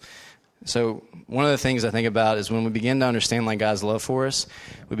cool. So one of the things I think about is when we begin to understand God's love for us,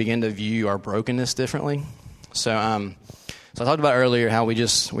 we begin to view our brokenness differently. So I talked about earlier how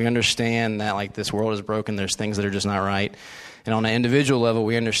we understand that this world is broken. There's things that are just not right. And on an individual level,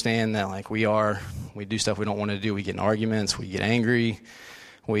 we understand that we do stuff we don't want to do. We get in arguments, we get angry,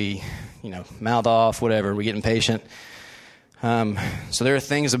 we mouth off, whatever. We get impatient. So there are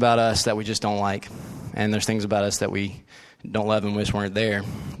things about us that we just don't like, and there's things about us that we don't love and wish weren't there.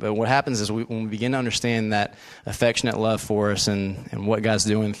 But what happens is when we begin to understand that affectionate love for us and what God's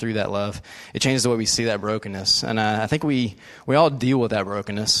doing through that love, it changes the way we see that brokenness. And I think we all deal with that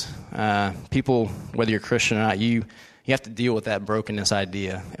brokenness. People, whether you're Christian or not, you have to deal with that brokenness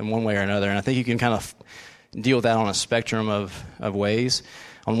idea in one way or another. And I think you can kind of deal with that on a spectrum of ways.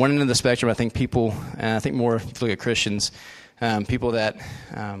 On one end of the spectrum, I think people, and I think more if you look at Christians, people that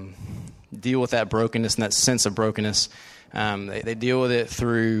deal with that brokenness and that sense of brokenness, they deal with it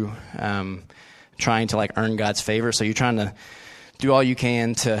through trying to earn God's favor. So you're trying to do all you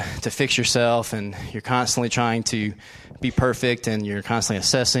can to fix yourself, and you're constantly trying to be perfect, and you're constantly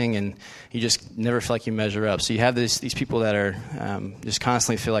assessing, and you just never feel like you measure up. So you have these people that are just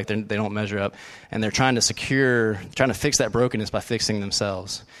constantly feel like they don't measure up, and they're trying to fix that brokenness by fixing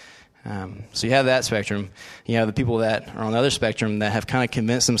themselves. So you have that spectrum. You have the people that are on the other spectrum that have kind of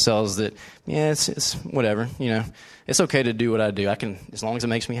convinced themselves that, it's whatever, it's okay to do what I do. I can, as long as it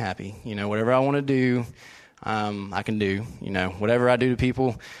makes me happy, whatever I want to do, I can do, whatever I do to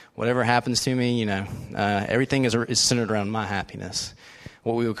people, whatever happens to me, everything is centered around my happiness.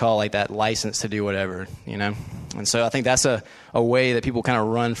 What we would call that license to do whatever, And so I think that's a way that people kind of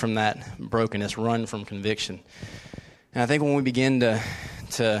run from that brokenness, run from conviction. And I think when we begin to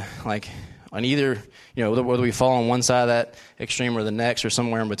on either, whether we fall on one side of that extreme or the next or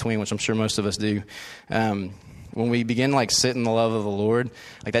somewhere in between, which I'm sure most of us do, when we begin sit in the love of the Lord,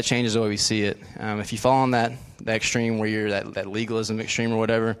 that changes the way we see it. If you fall on that extreme where you're that legalism extreme or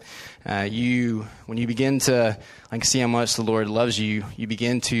whatever, when you begin to see how much the Lord loves you, you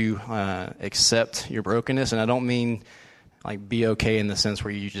begin to accept your brokenness. And I don't mean like be okay in the sense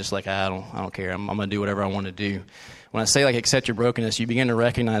where you just like, I don't care. I'm going to do whatever I want to do. When I say like accept your brokenness, you begin to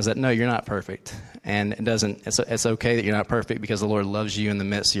recognize that no, you're not perfect, and it's okay that you're not perfect because the Lord loves you in the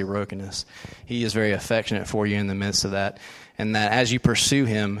midst of your brokenness. He is very affectionate for you in the midst of that, and that as you pursue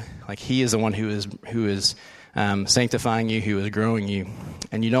Him, like He is the one who is sanctifying you, who is growing you,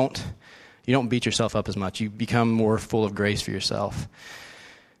 and you don't beat yourself up as much. You become more full of grace for yourself.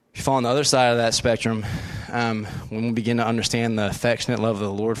 If you fall on the other side of that spectrum, when we begin to understand the affectionate love of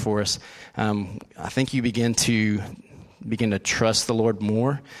the Lord for us, I think you begin to trust the Lord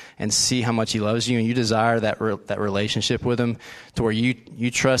more and see how much He loves you, and you desire that relationship with Him to where you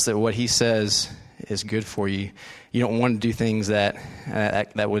trust that what He says is good for you. You don't want to do things that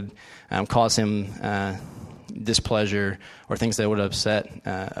would cause Him displeasure or things that would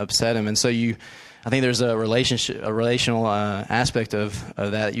upset Him, and so I think there's a relational aspect of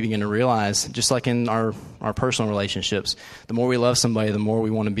that you begin to realize, just like in our personal relationships. The more we love somebody, the more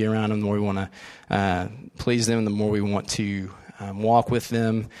we want to be around them, the more we want to please them, the more we want to walk with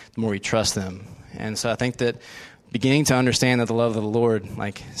them, the more we trust them. And so I think that beginning to understand that the love of the Lord,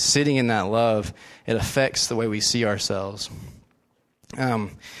 like sitting in that love, it affects the way we see ourselves.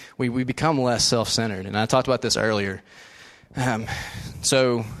 We become less self-centered, and I talked about this earlier.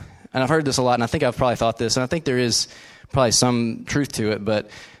 And I've heard this a lot, and I think I've probably thought this, and I think there is probably some truth to it. But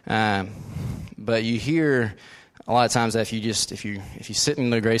you hear a lot of times that if you sit in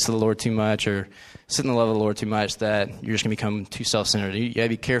the grace of the Lord too much, or sit in the love of the Lord too much, that you're just going to become too self-centered. You got to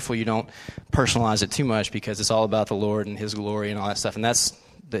be careful you don't personalize it too much, because it's all about the Lord and His glory and all that stuff. And that's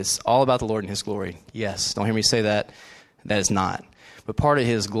all about the Lord and His glory. Yes, don't hear me say that. That is not. But part of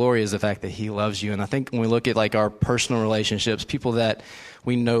His glory is the fact that He loves you. And I think when we look at like our personal relationships, people that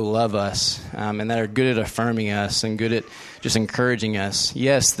we know love us and that are good at affirming us and good at just encouraging us,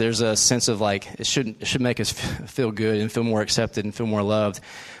 yes, there's a sense of like it should make us feel good and feel more accepted and feel more loved.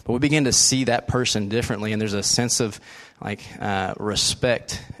 But we begin to see that person differently, and there's a sense of like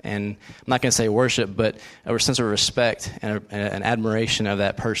respect, and I'm not going to say worship, but a sense of respect and an admiration of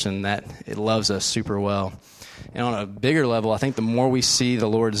that person that it loves us super well. And on a bigger level, I think the more we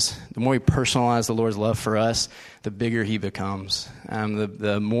personalize the Lord's love for us, the bigger He becomes.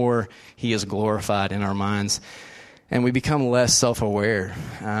 The more He is glorified in our minds, and we become less self-aware.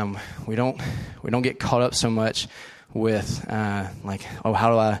 We don't get caught up so much with like, oh, how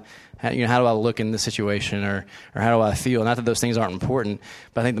do I look in this situation, or how do I feel? Not that those things aren't important,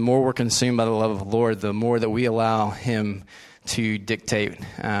 but I think the more we're consumed by the love of the Lord, the more that we allow Him to dictate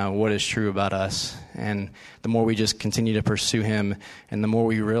what is true about us. And the more we just continue to pursue Him, and the more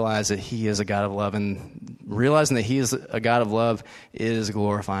we realize that He is a God of love, and realizing that He is a God of love is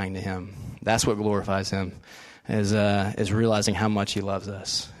glorifying to Him. That's what glorifies Him, is realizing how much He loves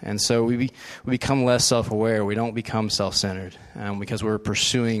us. And so we become less self-aware. We don't become self-centered because we're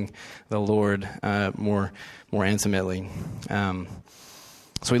pursuing the Lord more intimately.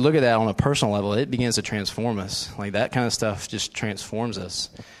 So we look at that on a personal level, it begins to transform us. Like that kind of stuff just transforms us.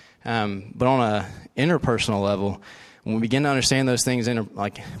 But on a interpersonal level, when we begin to understand those things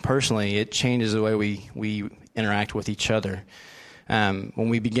personally, it changes the way we interact with each other. When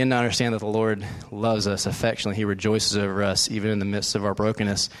we begin to understand that the Lord loves us affectionately, He rejoices over us even in the midst of our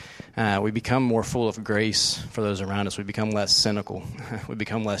brokenness, we become more full of grace for those around us. We become less cynical. We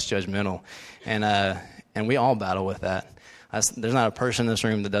become less judgmental. And we all battle with that. There's not a person in this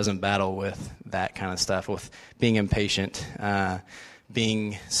room that doesn't battle with that kind of stuff, with being impatient,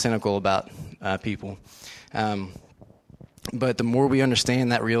 being cynical about people. But the more we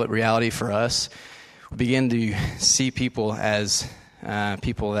understand that reality for us, we begin to see people as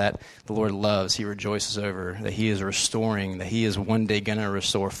people that the Lord loves, He rejoices over, that He is restoring, that He is one day going to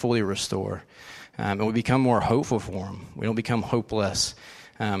restore, fully restore. And we become more hopeful for Him. We don't become hopeless.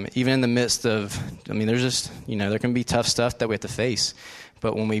 Even in the midst of, there's just, there can be tough stuff that we have to face.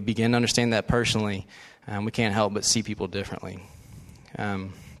 But when we begin to understand that personally, we can't help but see people differently.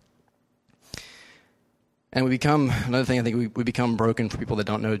 And we become, another thing, I think we become broken for people that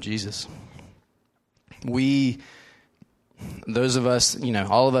don't know Jesus. Those of us,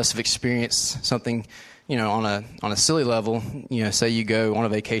 all of us have experienced something, on a silly level. Say you go on a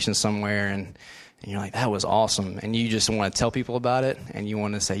vacation somewhere and you're like, that was awesome, and you just want to tell people about it, and you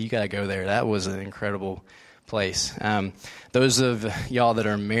want to say, you got to go there. That was an incredible place. Those of y'all that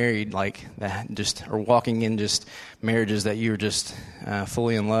are married, like that, just are walking in just marriages that you're just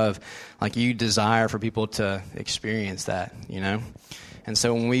fully in love, like you desire for people to experience that, And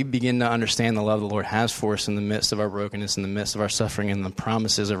so when we begin to understand the love the Lord has for us in the midst of our brokenness, in the midst of our suffering, and the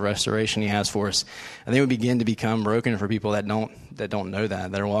promises of restoration he has for us, I think we begin to become broken for people that don't know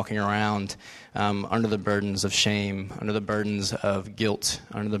that are walking around under the burdens of shame, under the burdens of guilt,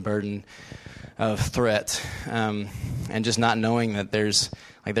 under the burden of threat, and just not knowing that there's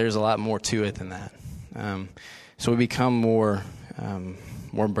a lot more to it than that. So we become more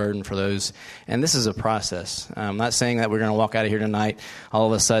burden for those. And this is a process. I'm not saying that we're going to walk out of here tonight all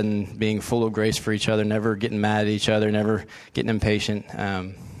of a sudden being full of grace for each other, never getting mad at each other, never getting impatient.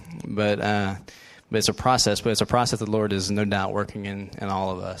 But it's a process. But it's a process that the Lord is no doubt working in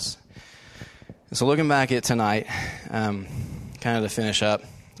all of us. And so looking back at tonight, kind of to finish up,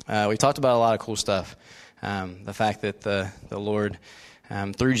 we talked about a lot of cool stuff. The fact that the Lord,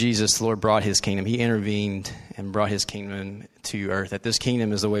 through Jesus, the Lord brought his kingdom. He intervened and brought his kingdom to earth. That this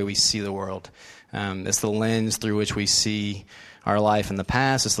kingdom is the way we see the world. It's the lens through which we see our life in the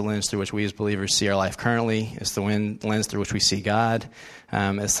past. It's the lens through which we as believers see our life currently. It's the lens through which we see God.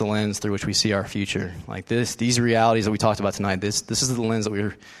 It's the lens through which we see our future. Like these realities that we talked about tonight, this is the lens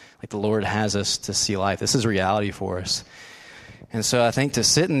that the Lord has us to see life. This is reality for us. And so I think to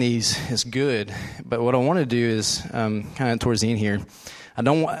sit in these is good. But what I want to do is kind of towards the end here, and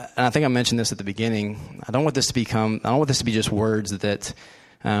I think I mentioned this at the beginning, I don't want this to be just words that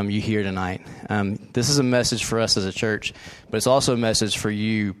you hear tonight. This is a message for us as a church, but it's also a message for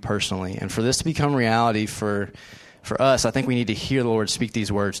you personally. And for this to become reality for us, I think we need to hear the Lord speak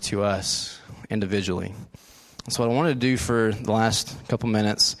these words to us individually. So what I want to do for the last couple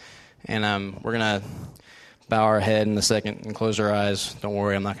minutes, and we're going to bow our head in a second and close our eyes. Don't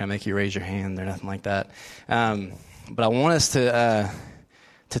worry, I'm not going to make you raise your hand or nothing like that. But I want us to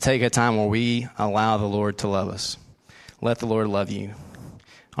take a time where we allow the Lord to love us. Let the Lord love you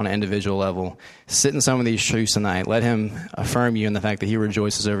on an individual level. Sit in some of these truths tonight. Let him affirm you in the fact that he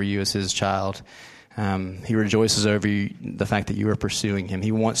rejoices over you as his child. He rejoices over you, the fact that you are pursuing him.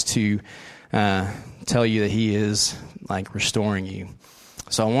 He wants to tell you that he is like restoring you.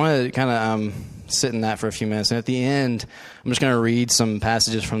 So I want to kind of sit in that for a few minutes. And at the end, I'm just going to read some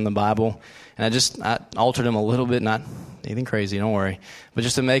passages from the Bible. And I altered them a little bit, not anything crazy, don't worry. But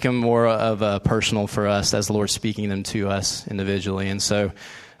just to make them more of a personal for us as the Lord's speaking them to us individually. And so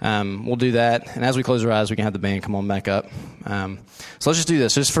we'll do that. And as we close our eyes, we can have the band come on back up. So let's just do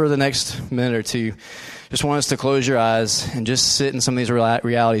this. Just for the next minute or two, just want us to close your eyes and just sit in some of these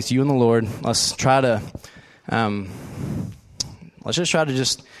realities. You and the Lord, let's just try to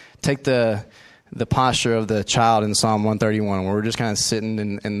just take the posture of the child in Psalm 131, where we're just kind of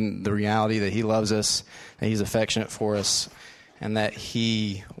sitting in the reality that he loves us, that he's affectionate for us, and that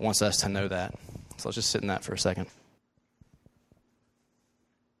he wants us to know that. So let's just sit in that for a second.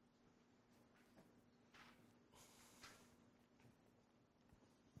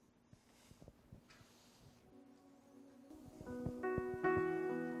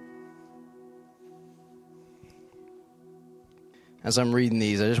 As I'm reading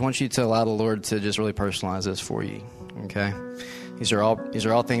these, I just want you to allow the Lord to just really personalize this for you, okay? These are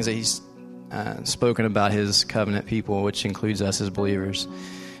all things that he's spoken about his covenant people, which includes us as believers.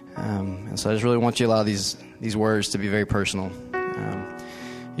 And so I just really want you to allow these words to be very personal.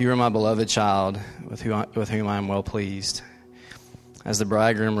 You are my beloved child, with whom I am well pleased. As the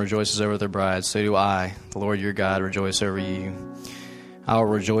bridegroom rejoices over the bride, so do I, the Lord your God, rejoice over you. I will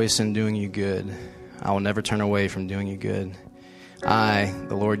rejoice in doing you good. I will never turn away from doing you good. I,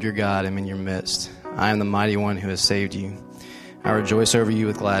 the Lord your God, am in your midst. I am the mighty one who has saved you. I rejoice over you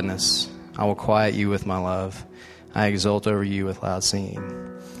with gladness. I will quiet you with my love. I exult over you with loud singing.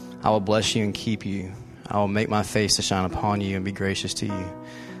 I will bless you and keep you. I will make my face to shine upon you and be gracious to you.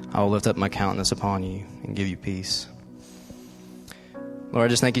 I will lift up my countenance upon you and give you peace. Lord, I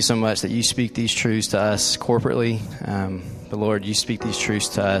just thank you so much that you speak these truths to us corporately. But Lord, you speak these truths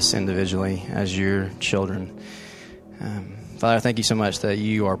to us individually as your children. Father, thank you so much that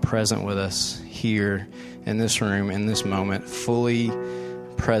you are present with us here in this room, in this moment, fully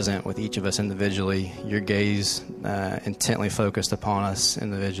present with each of us individually, your gaze intently focused upon us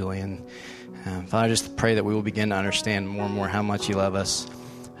individually. And Father, I just pray that we will begin to understand more and more how much you love us,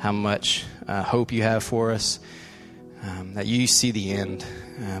 how much hope you have for us, that you see the end,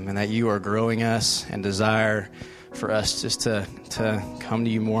 and that you are growing us and desire for us just to come to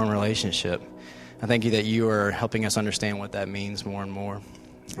you more in relationship. I thank you that you are helping us understand what that means more and more.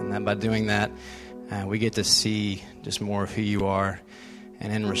 And that by doing that, we get to see just more of who you are.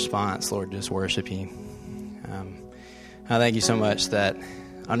 And in response, Lord, just worship you. I thank you so much that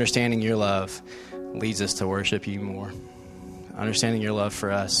understanding your love leads us to worship you more. Understanding your love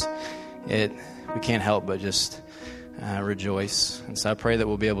for us, we can't help but just rejoice. And so I pray that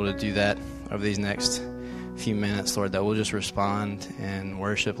we'll be able to do that over these next few minutes, Lord, that we'll just respond and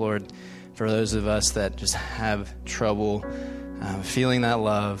worship, Lord. For those of us that just have trouble feeling that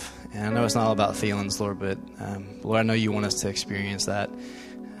love, and I know it's not all about feelings, Lord, but Lord, I know you want us to experience that.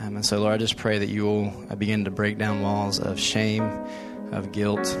 And so, Lord, I just pray that you will begin to break down walls of shame, of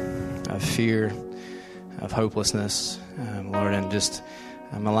guilt, of fear, of hopelessness, Lord, and just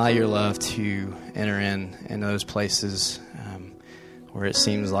allow your love to enter in those places where it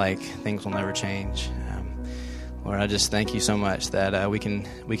seems like things will never change. Lord, I just thank you so much that we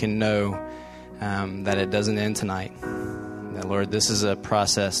can know that it doesn't end tonight. That, Lord, this is a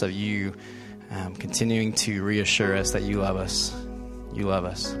process of you continuing to reassure us that you love us. You love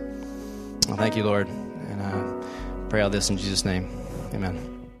us. Well, thank you, Lord, and pray all this in Jesus' name.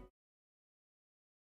 Amen.